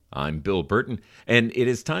I'm Bill Burton, and it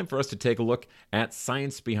is time for us to take a look at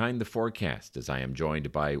science behind the forecast, as I am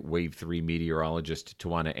joined by Wave 3 meteorologist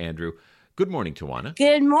Tawana Andrew. Good morning, Tawana.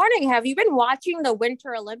 Good morning. Have you been watching the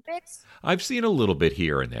Winter Olympics? I've seen a little bit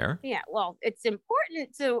here and there. Yeah, well, it's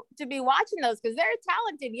important to be watching those because they're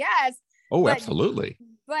talented, yes. Oh, absolutely.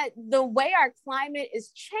 But the way our climate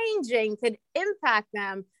is changing could impact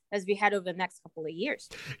them as we head over the next couple of years.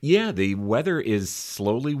 Yeah, the weather is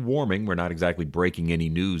slowly warming. We're not exactly breaking any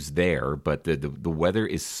news there, but the weather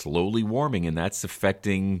is slowly warming, and that's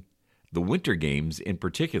affecting the Winter Games in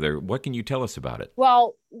particular. What can you tell us about it?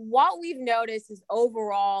 Well, what we've noticed is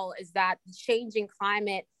overall is that the changing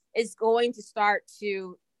climate is going to start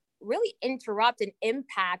to really interrupt and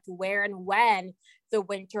impact where and when the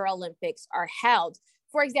Winter Olympics are held.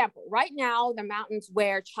 For example, right now, the mountains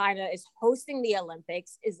where China is hosting the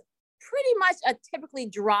Olympics is pretty much a typically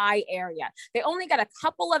dry area. They only got a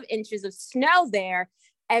couple of inches of snow there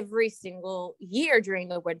every single year during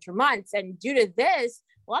the winter months. And due to this,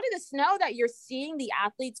 a lot of the snow that you're seeing the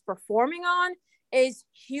athletes performing on is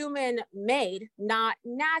human-made, not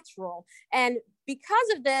natural. And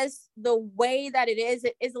because of this, the way that it is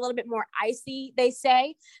a little bit more icy, they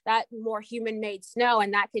say, that more human-made snow,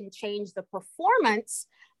 and that can change the performance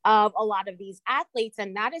of a lot of these athletes.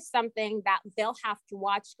 And that is something that they'll have to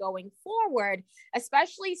watch going forward,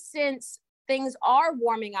 especially since things are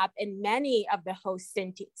warming up in many of the host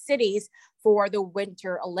cities for the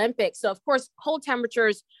Winter Olympics. So, of course, cold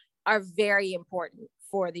temperatures are very important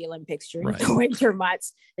for the Olympics during the winter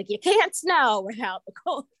months. Like, you can't snow without the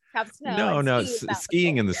cold. Have snow. No,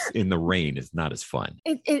 skiing in the rain is not as fun.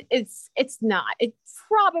 It's not. It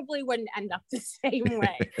probably wouldn't end up the same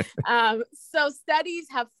way. So studies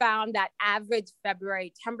have found that average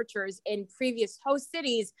February temperatures in previous host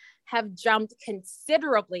cities have jumped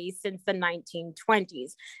considerably since the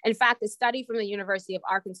 1920s. In fact, a study from the University of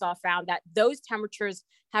Arkansas found that those temperatures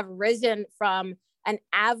have risen from an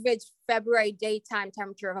average February daytime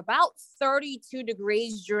temperature of about 32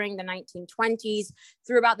 degrees during the 1920s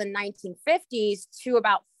through about the 1950s to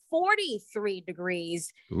about 43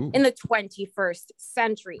 degrees in the 21st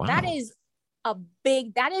century. Wow. That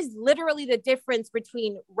is literally the difference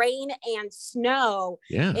between rain and snow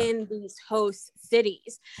in these host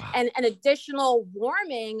cities. Wow. And an additional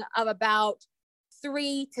warming of about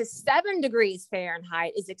 3 to 7 degrees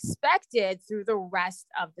Fahrenheit is expected through the rest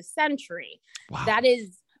of the century. Wow. That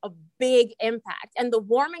is a big impact. And the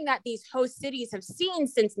warming that these host cities have seen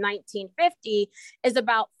since 1950 is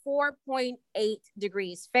about 4.8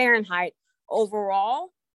 degrees Fahrenheit overall.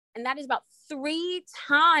 And that is about 3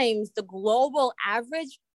 times the global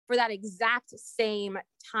average for that exact same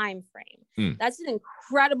time frame. That's an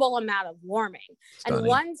incredible amount of warming. Stunning.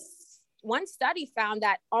 And one study found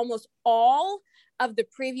that almost all of the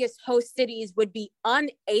previous host cities would be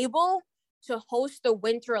unable to host the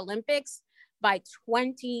Winter Olympics by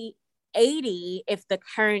 2080 if the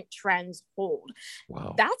current trends hold.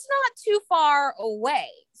 Wow. That's not too far away.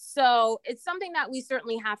 So it's something that we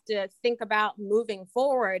certainly have to think about moving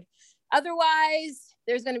forward. Otherwise,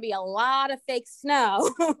 there's going to be a lot of fake snow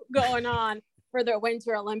going on for the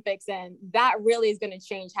Winter Olympics. And that really is going to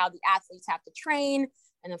change how the athletes have to train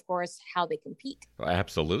and, of course, how they compete. Well,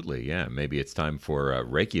 absolutely, yeah. Maybe it's time for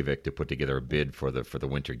Reykjavik to put together a bid for the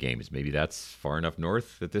Winter Games. Maybe that's far enough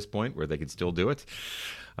north at this point where they could still do it.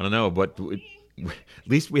 I don't know, but at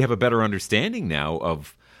least we have a better understanding now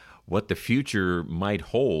of what the future might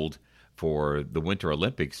hold for the Winter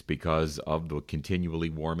Olympics because of the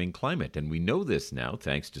continually warming climate. And we know this now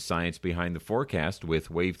thanks to Science Behind the Forecast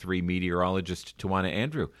with Wave 3 meteorologist Tawana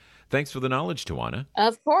Andrew. Thanks for the knowledge, Tawana.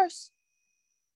 Of course.